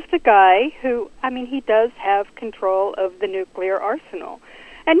this is the guy who, I mean, he does have control of the nuclear arsenal.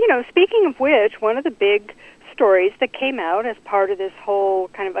 And, speaking of which, one of the big stories that came out as part of this whole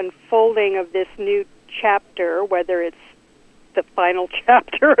kind of unfolding of this new chapter, whether it's the final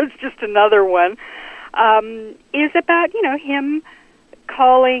chapter or it's just another one, is about, him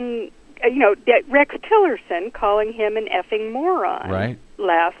calling, Rex Tillerson calling him an effing moron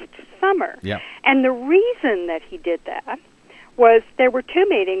last summer. Yep. And the reason that he did that was there were two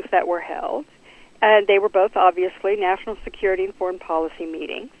meetings that were held, and they were both obviously national security and foreign policy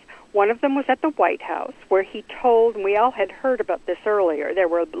meetings. One of them was at the White House, where he told, and we all had heard about this earlier, there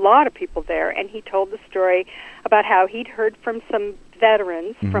were a lot of people there, and he told the story about how he'd heard from some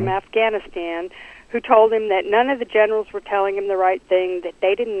veterans from Afghanistan who told him that none of the generals were telling him the right thing, that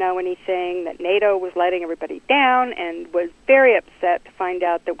they didn't know anything, that NATO was letting everybody down, and was very upset to find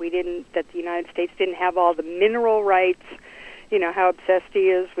out that that the United States didn't have all the mineral rights. How obsessed he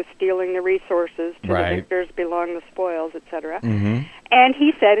is with stealing the resources, to the victors belong the spoils, etc. And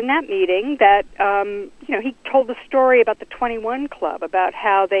he said in that meeting that, he told the story about the 21 Club, about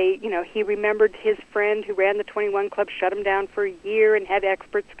how he remembered his friend who ran the 21 Club shut him down for a year and had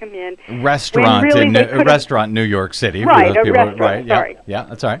experts come in. Restaurant in New York City. Right, a restaurant, sorry. Yeah,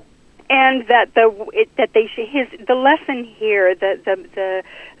 that's all right. And that the lesson here, the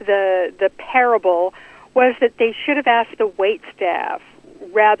parable, was that they should have asked the wait staff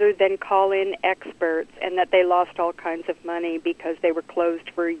rather than call in experts, and that they lost all kinds of money because they were closed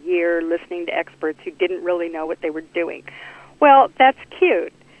for a year listening to experts who didn't really know what they were doing. Well, that's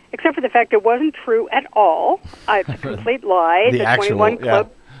cute, except for the fact it wasn't true at all. It's a complete lie. The 21 Club,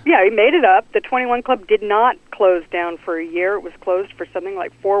 he made it up. The 21 Club did not close down for a year. It was closed for something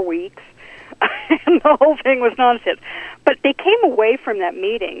like 4 weeks. And the whole thing was nonsense. But they came away from that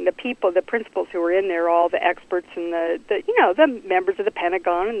meeting, the principals who were in there, all the experts and the members of the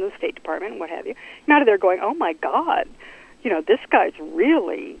Pentagon and the State Department and what have you, out of there going, oh my God, this guy's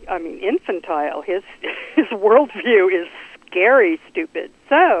really, infantile. His worldview is scary, stupid.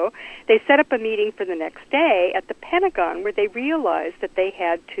 So they set up a meeting for the next day at the Pentagon where they realized that they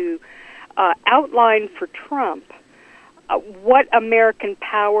had to outline for Trump what American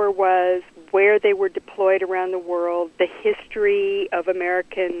power was, where they were deployed around the world, the history of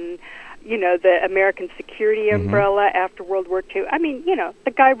American, the American security umbrella after World War II.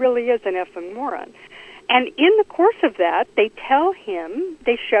 The guy really is an effing moron. And in the course of that, they show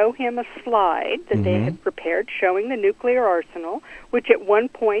him a slide that they had prepared showing the nuclear arsenal, which at one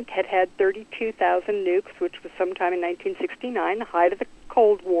point had 32,000 nukes, which was sometime in 1969, the height of the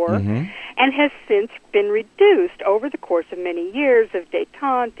Cold War, and has since been reduced over the course of many years of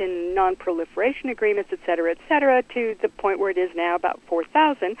détente and non-proliferation agreements, et cetera, to the point where it is now about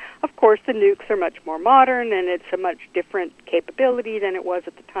 4,000. Of course, the nukes are much more modern, and it's a much different capability than it was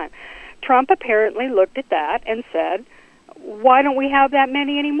at the time. Trump apparently looked at that and said, why don't we have that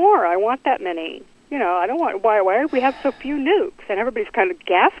many anymore? I want that many. I don't want, why do we have so few nukes? And everybody's kind of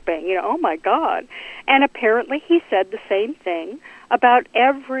gasping, oh my God. And apparently he said the same thing about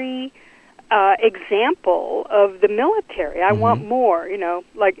every example of the military. I want more,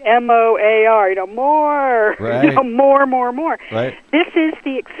 like MOAR, more, more. Right. This is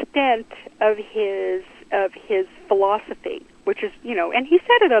the extent of his philosophy, which is, and he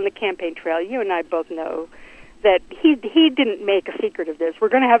said it on the campaign trail. You and I both know that he didn't make a secret of this. We're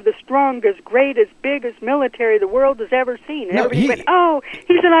going to have the strongest, greatest, biggest military the world has ever seen. And everybody went, oh,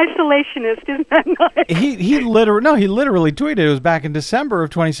 he's an isolationist. Isn't that nice? He literally tweeted, it was back in December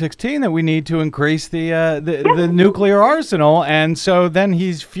of 2016, that we need to increase the nuclear arsenal. And so then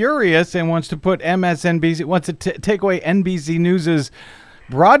he's furious and wants to put MSNBC, wants to take away NBC News's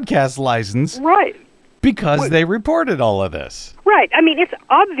broadcast license. Right. Because they reported all of this. Right. It's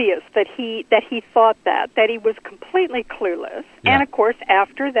obvious that he thought that he was completely clueless. Yeah. And, of course,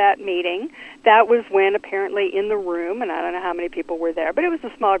 after that meeting, that was when apparently in the room, and I don't know how many people were there, but it was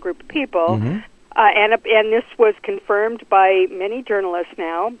a small group of people, and this was confirmed by many journalists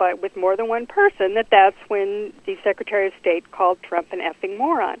now, but with more than one person, that's when the Secretary of State called Trump an effing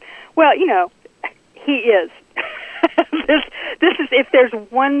moron. Well, he is. This is, if there's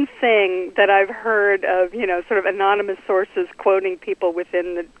one thing that I've heard of, sort of anonymous sources quoting people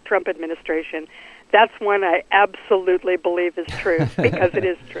within the Trump administration, that's one I absolutely believe is true, because it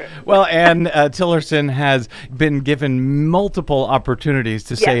is true. Well, and Tillerson has been given multiple opportunities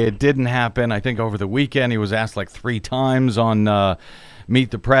to say it didn't happen. I think over the weekend he was asked like 3 times on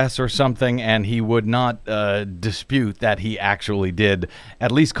Meet the Press or something, and he would not dispute that he actually did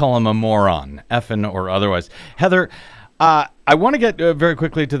at least call him a moron, effing or otherwise. Heather, I want to get very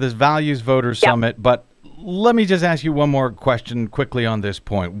quickly to this Values Voters Summit, but let me just ask you one more question quickly on this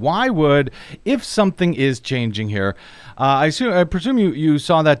point. Why would, if something is changing here, I presume you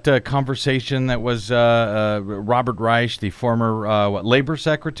saw that conversation that was Robert Reich, the former labor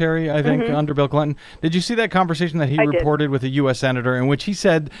secretary, I think, under Bill Clinton. Did you see that conversation that he reported with a U.S. senator in which he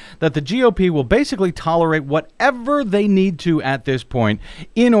said that the GOP will basically tolerate whatever they need to at this point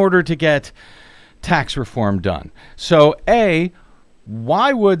in order to get tax reform done? So, A,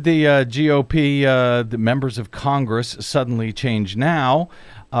 why would the GOP, the members of Congress, suddenly change now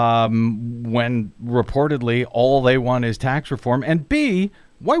when reportedly all they want is tax reform? And B,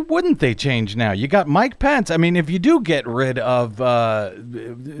 why wouldn't they change now? You got Mike Pence. I mean, if you do get rid of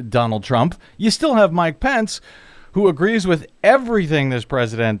Donald Trump, you still have Mike Pence, who agrees with everything this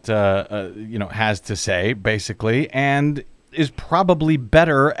president has to say, basically, and is probably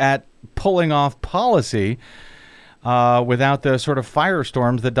better at pulling off policy without the sort of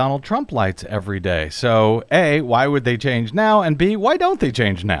firestorms that Donald Trump lights every day. So, A, why would they change now? And B, why don't they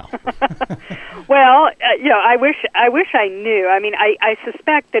change now? Well, I wish I knew. I mean, I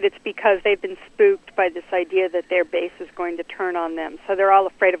suspect that it's because they've been spooked by this idea that their base is going to turn on them. So they're all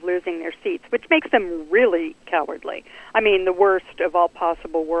afraid of losing their seats, which makes them really cowardly. I mean, the worst of all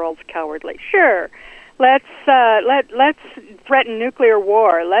possible worlds, cowardly. Sure. Let's threaten nuclear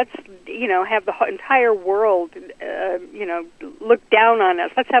war. Let's have the entire world look down on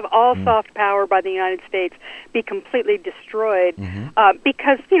us. Let's have all soft power by the United States be completely destroyed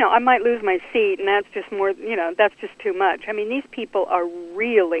because I might lose my seat, and that's just more. That's just too much. I mean, these people are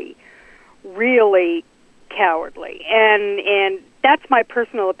really, really cowardly, and that's my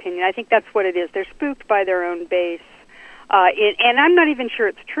personal opinion. I think that's what it is. They're spooked by their own base. And I'm not even sure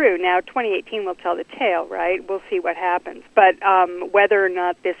it's true. Now, 2018 will tell the tale, right? We'll see what happens. But whether or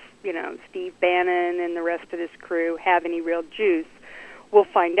not this, Steve Bannon and the rest of this crew have any real juice, we'll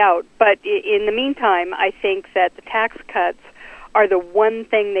find out. But in the meantime, I think that the tax cuts are the one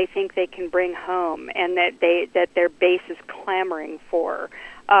thing they think they can bring home, and that their base is clamoring for.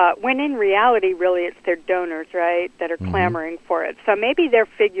 When in reality, really, it's their donors, right, that are clamoring for it. So maybe they're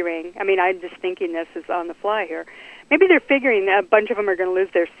figuring, I mean, I'm just thinking this is on the fly here, maybe they're figuring that a bunch of them are going to lose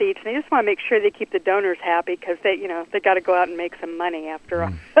their seats, and they just want to make sure they keep the donors happy because they got to go out and make some money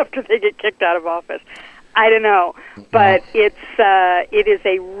after they get kicked out of office. I don't know, but it is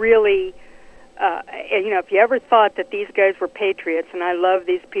a really if you ever thought that these guys were patriots, and I love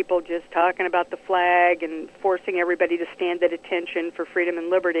these people just talking about the flag and forcing everybody to stand at attention for freedom and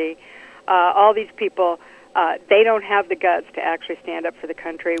liberty, all these people, they don't have the guts to actually stand up for the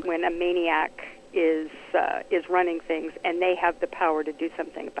country when a maniac is running things, and they have the power to do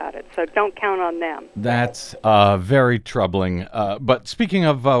something about it. So don't count on them. That's very troubling. But speaking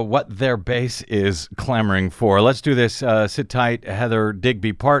of what their base is clamoring for, let's do this. Sit tight, Heather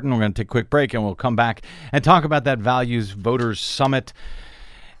Digby Parton. We're going to take a quick break, and we'll come back and talk about that Values Voters Summit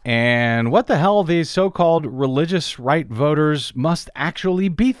and what the hell these so-called religious right voters must actually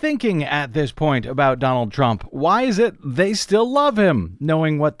be thinking at this point about Donald Trump. Why is it they still love him,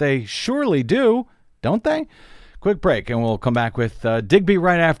 knowing what they surely do, don't they? Quick break, and we'll come back with Digby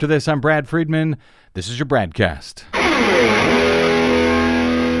right after this. I'm Brad Friedman. This is your BradCast.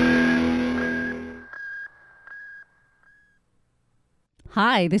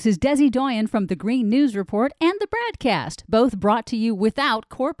 Hi, this is Desi Doyen from the Green News Report and the BradCast, both brought to you without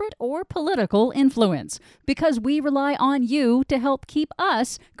corporate or political influence, because we rely on you to help keep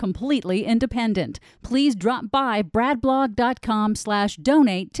us completely independent. Please drop by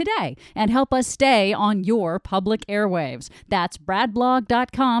bradblog.com/donate today and help us stay on your public airwaves. That's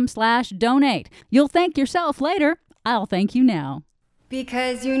bradblog.com/donate. You'll thank yourself later. I'll thank you now.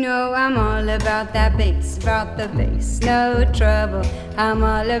 Because I'm all about that bass, about the bass, no trouble. I'm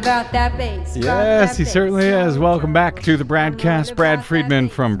all about that bass. Yes, he certainly is. Welcome back to the BradCast. Brad Friedman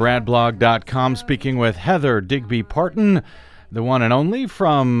from bradblog.com speaking with Heather Digby Parton, the one and only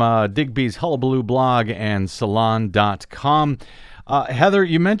from Digby's Hullabaloo blog and Salon.com. Heather,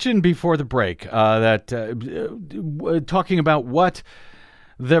 you mentioned before the break that talking about what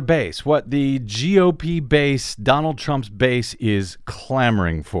their base, what the GOP base, Donald Trump's base, is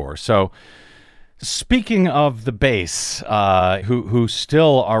clamoring for. So, speaking of the base, who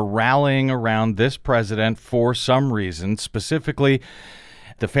still are rallying around this president for some reason, specifically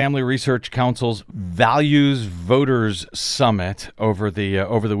the Family Research Council's Values Voters Summit over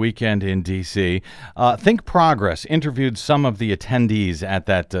the weekend in D.C. Think Progress interviewed some of the attendees at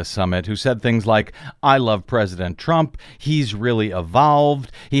that summit who said things like, "I love President Trump. He's really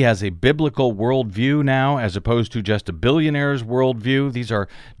evolved. He has a biblical worldview now as opposed to just a billionaire's worldview." These are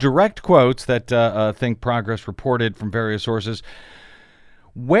direct quotes that Think Progress reported from various sources.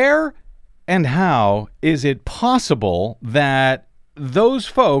 Where and how is it possible that those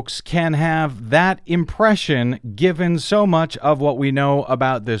folks can have that impression given so much of what we know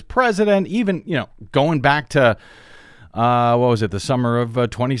about this president, even, going back to, what was it, the summer of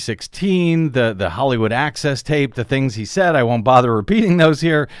 2016, the Hollywood Access tape, the things he said, I won't bother repeating those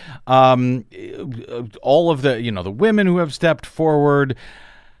here. All of the women who have stepped forward.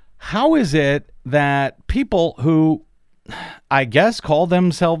 How is it that people who, I guess, call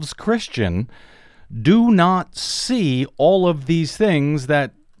themselves Christian do not see all of these things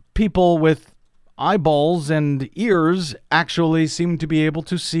that people with eyeballs and ears actually seem to be able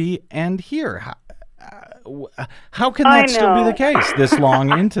to see and hear? How can that still be the case this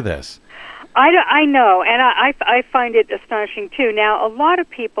long into this? I know, and I find it astonishing too. Now, a lot of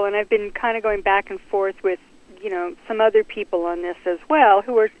people, and I've been kind of going back and forth with some other people on this as well,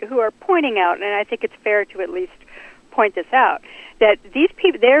 who are pointing out, and I think it's fair to at least point this out, that these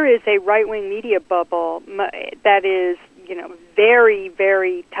people, there is a right-wing media bubble that is, very,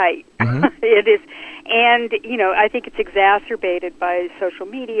 very tight. Mm-hmm. It is, and, I think it's exacerbated by social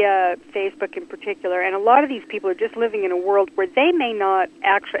media, Facebook in particular, and a lot of these people are just living in a world where they may not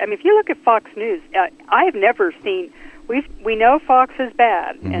actually, if you look at Fox News, I have never seen, we know Fox is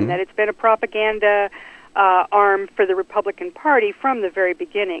bad, mm-hmm. and that it's been a propaganda arm for the Republican Party from the very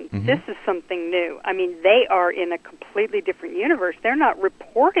beginning. Mm-hmm. This is something new. They are in a completely different universe. They're not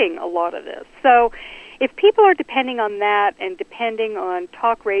reporting a lot of this. So if people are depending on that and depending on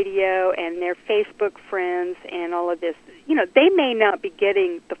talk radio and their Facebook friends and all of this, they may not be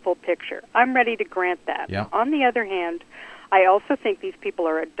getting the full picture. I'm ready to grant that. Yeah. On the other hand, I also think these people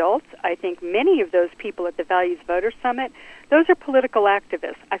are adults. I think many of those people at the Values Voters Summit, those are political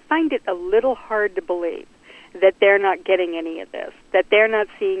activists. I find it a little hard to believe that they're not getting any of this, that they're not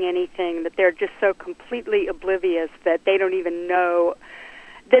seeing anything, that they're just so completely oblivious that they don't even know,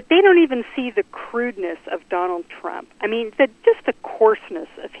 that they don't even see the crudeness of Donald Trump. Just the coarseness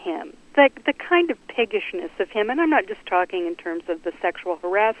of him, the kind of piggishness of him. And I'm not just talking in terms of the sexual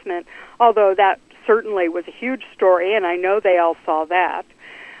harassment, although that certainly was a huge story, and I know they all saw that.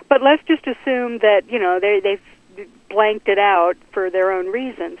 But let's just assume that, they've blanked it out for their own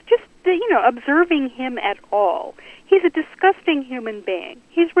reasons. Just, observing him at all. He's a disgusting human being.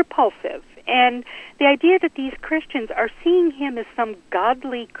 He's repulsive. And the idea that these Christians are seeing him as some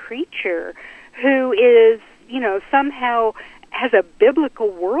godly creature who is, somehow has a biblical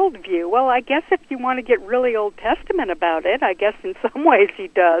worldview. Well, I guess if you want to get really Old Testament about it, I guess in some ways he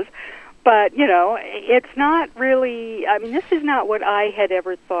does. But, it's not really, this is not what I had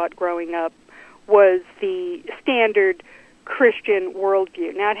ever thought growing up was the standard Christian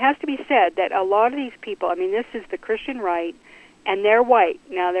worldview. Now, it has to be said that a lot of these people, this is the Christian right, and they're white.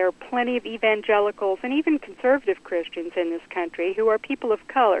 Now, there are plenty of evangelicals and even conservative Christians in this country who are people of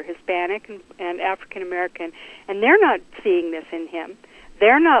color, Hispanic and African American, and they're not seeing this in him.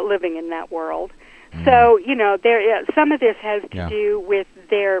 They're not living in that world. So, some of this has to do with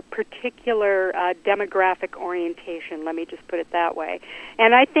their particular demographic orientation, let me just put it that way.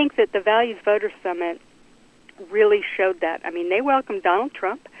 And I think that the Values Voters Summit really showed that. They welcomed Donald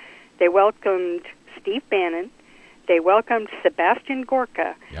Trump, they welcomed Steve Bannon, they welcomed Sebastian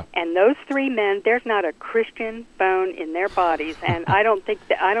Gorka, and those three men, there's not a Christian bone in their bodies, and I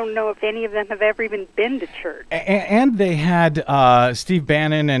don't know if any of them have ever even been to church. And they had Steve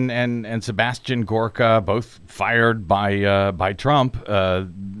Bannon and Sebastian Gorka both fired by Trump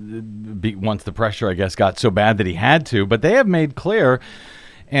once the pressure, I guess, got so bad that he had to. But they have made clear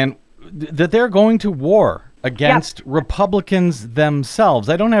that they're going to war against Republicans themselves.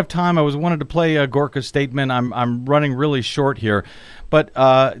 I don't have time. I wanted to play Gorka's statement. I'm running really short here. But,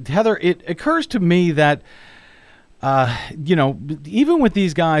 Heather, it occurs to me that, even with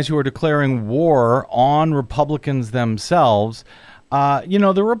these guys who are declaring war on Republicans themselves,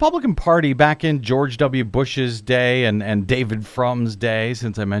 the Republican Party back in George W. Bush's day and David Frum's day,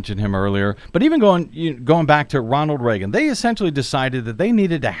 since I mentioned him earlier, but even going back to Ronald Reagan, they essentially decided that they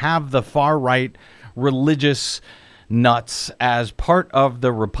needed to have the far-right religious nuts as part of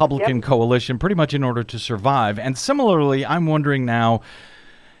the Republican coalition pretty much in order to survive. And similarly, I'm wondering now,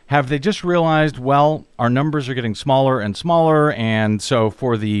 Have they just realized, well, our numbers are getting smaller and smaller, and so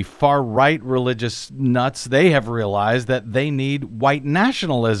for the far-right religious nuts, they have realized that they need white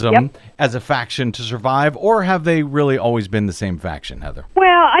nationalism as a faction to survive, or have they really always been the same faction, Heather? Well,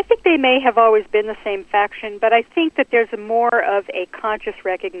 I think they may have always been the same faction, but I think that there's more of a conscious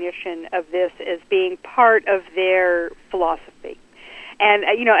recognition of this as being part of their philosophy. And,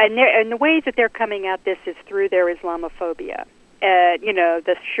 and the ways that they're coming at this is through their Islamophobia.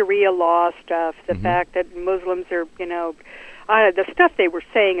 The Sharia law stuff, the fact that Muslims are, the stuff they were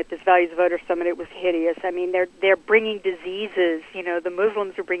saying at this Values Voter Summit, it was hideous. I mean, they're bringing diseases. The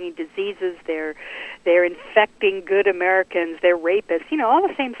Muslims are bringing diseases. They're infecting good Americans. They're rapists. All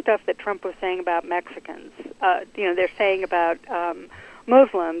the same stuff that Trump was saying about Mexicans. They're saying about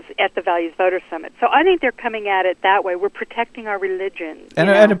Muslims at the Values Voter Summit. So I think they're coming at it that way. We're protecting our religion.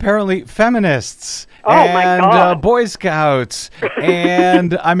 And apparently feminists. My God. Boy Scouts.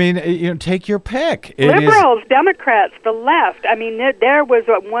 And, take your pick. Liberals, Democrats, the left. I mean, there was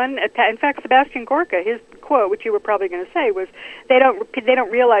one attack. In fact, Sebastian Gorka, his quote, which you were probably going to say, was, they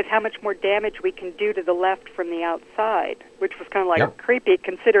don't realize how much more damage we can do to the left from the outside, which was kind of like creepy,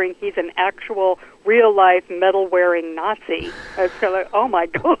 considering he's an actual real-life medal-wearing Nazi. I was kind of like, oh my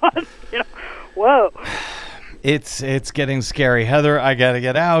God, whoa. It's getting scary. Heather, I got to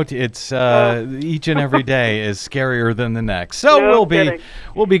get out. It's each and every day is scarier than the next. So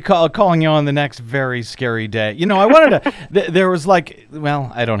we'll be calling you on the next very scary day. I wanted to there was I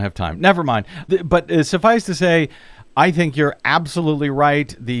don't have time. Never mind. But suffice to say, I think you're absolutely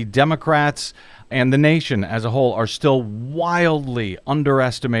right. The Democrats and the nation as a whole are still wildly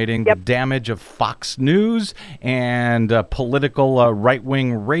underestimating the damage of Fox News and political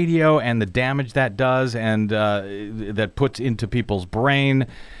right-wing radio and the damage that does and that puts into people's brain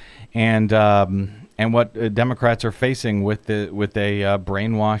and what Democrats are facing with a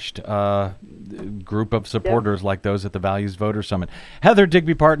brainwashed group of supporters like those at the Values Voter Summit. Heather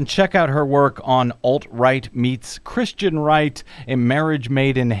Digby Parton, check out her work on alt-right meets Christian right, a marriage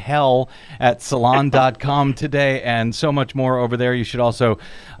made in hell at salon.com today, and so much more over there. You should also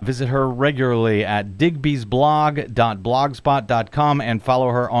visit her regularly at digbysblog.blogspot.com and follow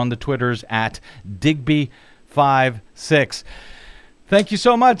her on the Twitters at Digby56. Thank you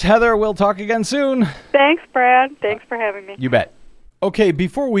so much, Heather. We'll talk again soon. Thanks, Brad. Thanks for having me. You bet. Okay,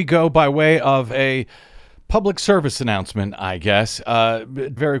 before we go, by way of a public service announcement, I guess,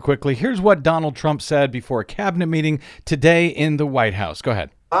 very quickly, here's what Donald Trump said before a cabinet meeting today in the White House. Go ahead.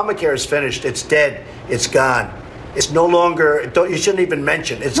 Obamacare is finished. It's dead. It's gone. It's no longer, you shouldn't even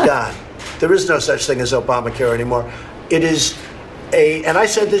mention, it's gone. There is no such thing as Obamacare anymore. It is and I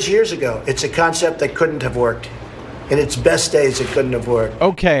said this years ago, it's a concept that couldn't have worked. In its best days, it couldn't have worked.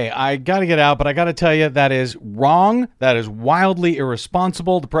 Okay, I got to get out, but I got to tell you, that is wrong. That is wildly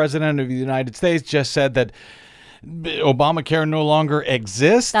irresponsible. The President of the United States just said that Obamacare no longer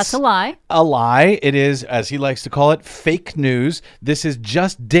exists. That's a lie. A lie. It is, as he likes to call it, fake news. This is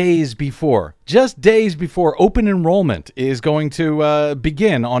just days before open enrollment is going to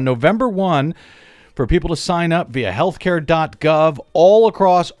begin on November 1 for people to sign up via healthcare.gov all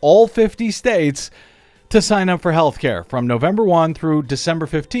across all 50 states to sign up for healthcare from November 1 through December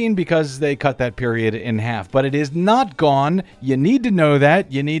 15 because they cut that period in half. But it is not gone. You need to know that.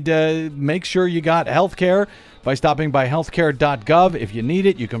 You need to make sure you got healthcare by stopping by healthcare.gov. If you need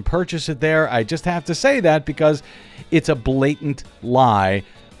it, you can purchase it there. I just have to say that because it's a blatant lie,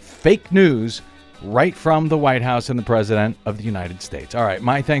 fake news, right from the White House and the President of the United States. All right,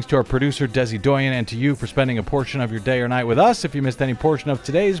 my thanks to our producer, Desi Doyen, and to you for spending a portion of your day or night with us. If you missed any portion of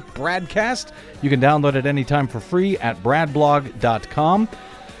today's BradCast, you can download it anytime for free at bradblog.com.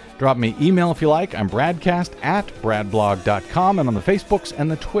 Drop me email if you like. I'm bradcast at bradblog.com. And on the Facebooks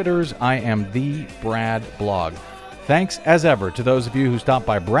and the Twitters, I am the Brad Blog. Thanks, as ever, to those of you who stopped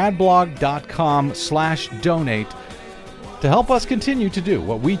by bradblog.com/donate to help us continue to do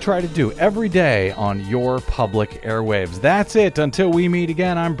what we try to do every day on your public airwaves. That's it. Until we meet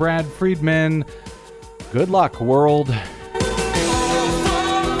again, I'm Brad Friedman. Good luck, world.